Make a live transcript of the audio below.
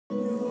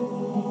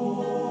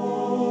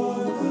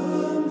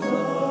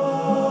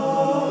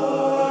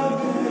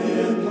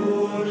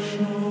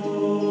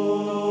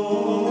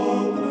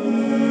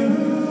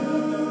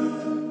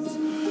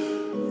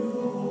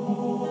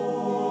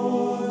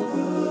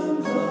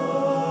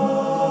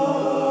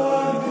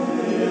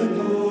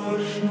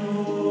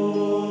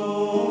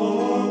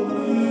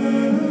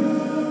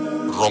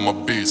my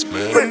beats,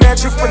 man.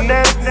 Financial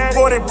fanatic,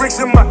 40 bricks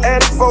in my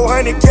attic,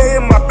 400K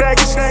in my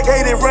baggage,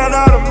 80 round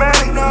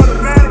automatic.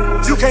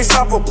 You can't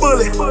stop a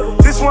bullet,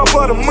 this one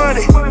for the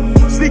money.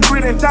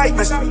 Secret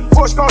indictments,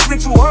 Porsche cost me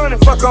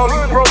 200. Fuck all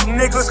these broke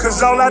niggas,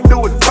 cause all I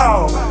do is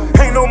ball.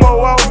 Ain't no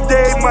more off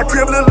days, my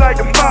crib look like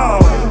a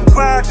mall.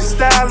 Fired the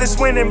stylist,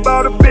 went and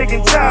bought a big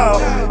and tall.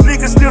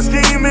 Niggas still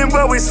scheming,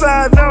 but we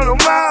sliding on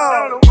them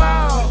all.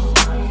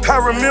 I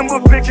remember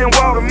picking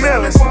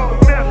watermelons.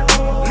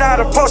 Now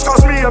the post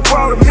cost me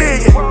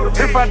 $250,000.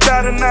 If I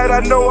die tonight, I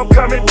know I'm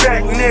coming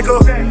back,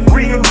 nigga.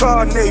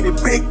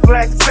 Reincarnated, big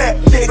black fat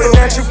nigga.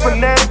 Financial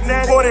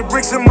fanatic, 40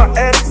 bricks in my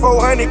attic,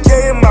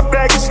 400K in my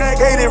baggage,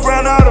 80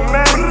 round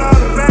automatic.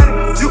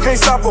 You can't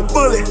stop a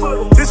bullet,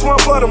 this one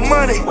for the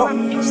money.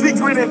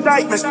 Secret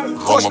indictments,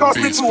 Porsche cost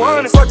me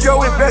 200. Fuck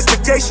your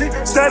investigation,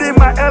 study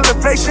my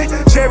elevation.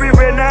 Cherry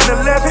red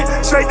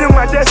 911, straight to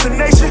my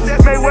destination.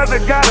 Mayweather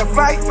gotta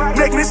fight,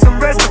 make me some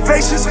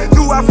reservations.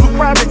 Knew I flew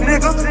private,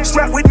 nigga,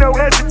 strapped with no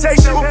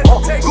hesitation.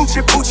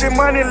 Gucci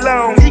money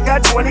long, he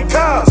got 20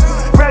 cars.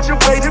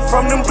 Graduated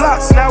from them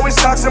blocks, now it's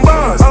stocks and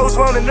bonds. Hoes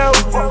wanna know,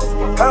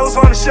 hoes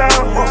wanna show.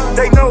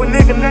 They know a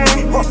nigga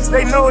name,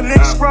 they know a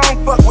nigga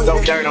strong. Fuck with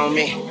throw dirt on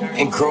me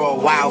and grow a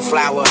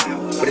wildflower,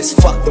 but it's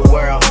fuck the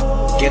world,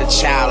 get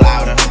a child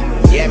out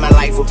her. Yeah, my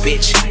life a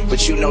bitch,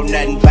 but you know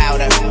nothing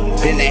about her.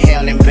 Been to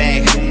hell and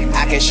back,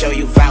 I can show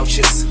you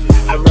vouchers.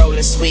 I'm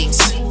rolling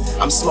sweets,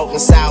 I'm smoking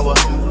sour.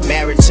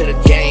 Married to the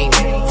game,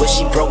 but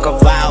she broke her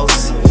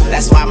vows.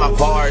 That's why my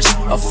bars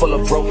are full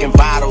of broken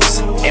bottles,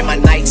 and my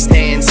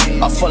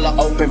nightstands are full of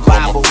open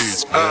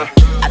Bibles.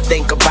 I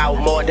think about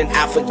more than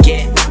I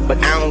forget, but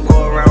I don't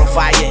go around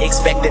fire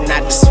expecting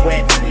not to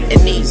sweat.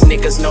 And these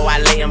niggas know I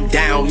lay them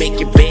down, make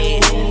your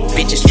bed.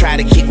 Bitches try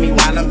to kick me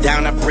while I'm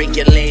down, I break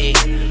your leg.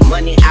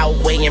 Money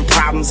outweighing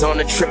problems on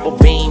a triple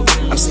beam.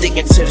 I'm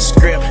sticking to the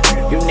script,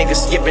 you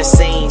niggas skipping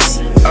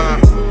scenes.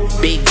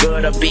 Be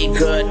good or be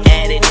good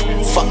at it.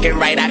 Fucking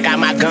right, I got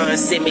my gun,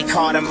 send me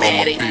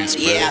automatic.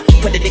 Yeah,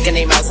 put the dick in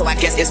their mouth, so I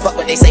guess it's fuck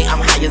what they say.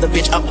 I'm higher, the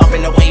bitch up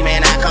in the way,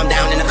 man. I come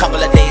down in a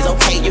couple of days.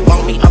 Okay, you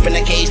want me up in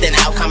the cage, then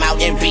I'll come out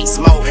in beast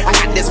mode. I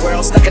got this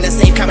world stuck in the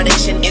same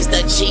combination. It's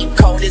the cheap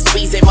code, it's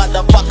Weezy,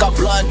 motherfucker,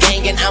 blood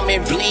gang, and I'm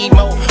in bleed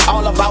mode.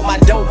 All about my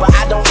dope, but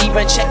I don't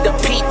even check the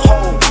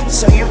peephole.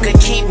 So you could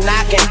keep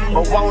knocking,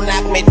 but won't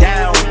knock me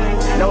down.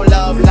 No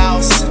love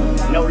lost,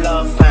 no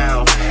love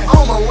found.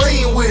 On my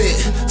lane with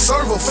it,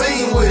 serve a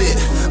fiend with it.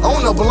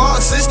 On the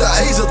block since the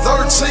age of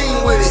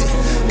 13 with it.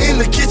 In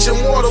the kitchen,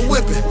 water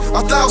whipping,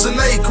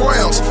 1,008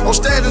 grams. I'm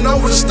standing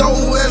over the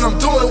stove and I'm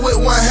doing it with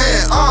one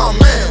hand. Oh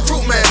man,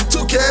 fruit man,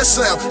 2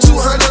 cash sound,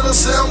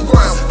 207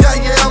 grams.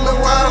 Yeah, I'm in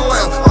riding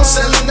lamb. I'm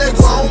selling that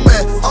grown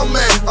man.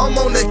 I'm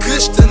on that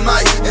kush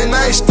tonight. And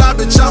I ain't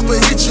stopping, chopper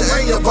hit you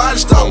and your body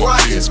start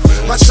rocking.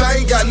 My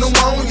chain got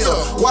pneumonia,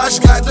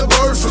 watch got the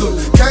bird flu.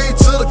 Came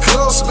to the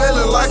club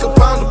smelling like a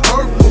pound of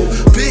purple.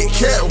 Big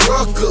cat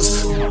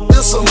ruckers,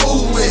 it's a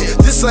movement.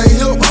 This ain't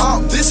hip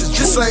hop, this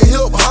ain't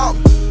hip hop.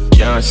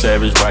 Young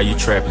Savage, why you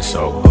trapping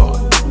so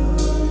hard?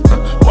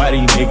 Why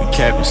these niggas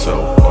capping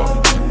so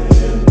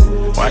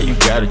hard? Why you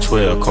got a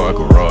 12-car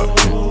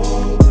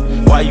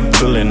garage? Why you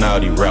pulling all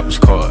these rappers'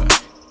 cards?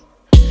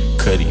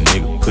 Cut these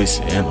niggas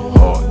pussy and I'm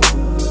hard.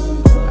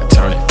 I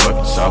turn it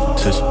fucking soft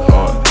into some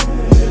hard.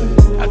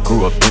 I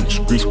grew up in the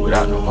streets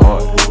without no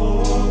heart.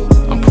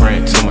 I'm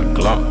praying to my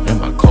Glock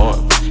and my card.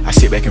 I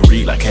sit back and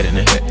read like Cat in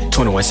the Hat.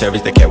 21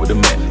 Savage, that cat with the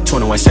mat.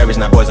 21 Savage,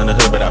 not boys on the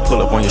hood, but I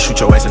pull up on you, shoot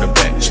your ass in the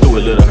back. Stew a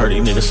little, hurt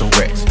these niggas some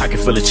rats. Pocket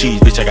full of cheese,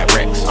 bitch, I got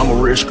racks. I'm a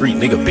real street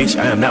nigga, bitch,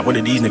 I am not one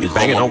of these niggas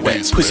banging on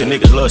wax. Pussy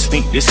niggas love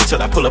stink, this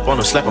until I pull up on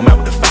them, slap them out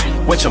with the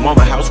fire. Wet your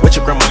mama house, wet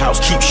your grandma house,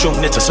 keep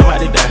shooting until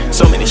somebody die.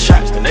 So many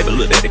shots, the neighbor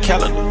looked at the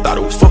calendar, thought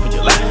it was 4th of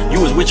July.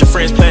 You was with your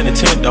friends playing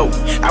Nintendo,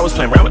 I was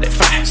playing around with that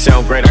fire.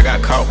 Sound great, I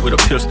got caught with a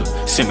pistol,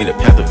 sent me to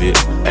Pantherville.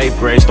 8th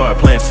grade,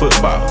 started playing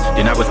football,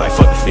 then I was like,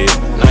 fuck the field.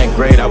 9th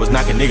grade, I was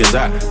knocking niggas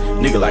out,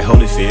 nigga like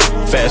Holyfield.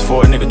 Fast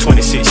forward, nigga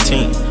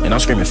 2016, and I'm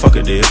screaming fuck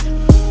a deal.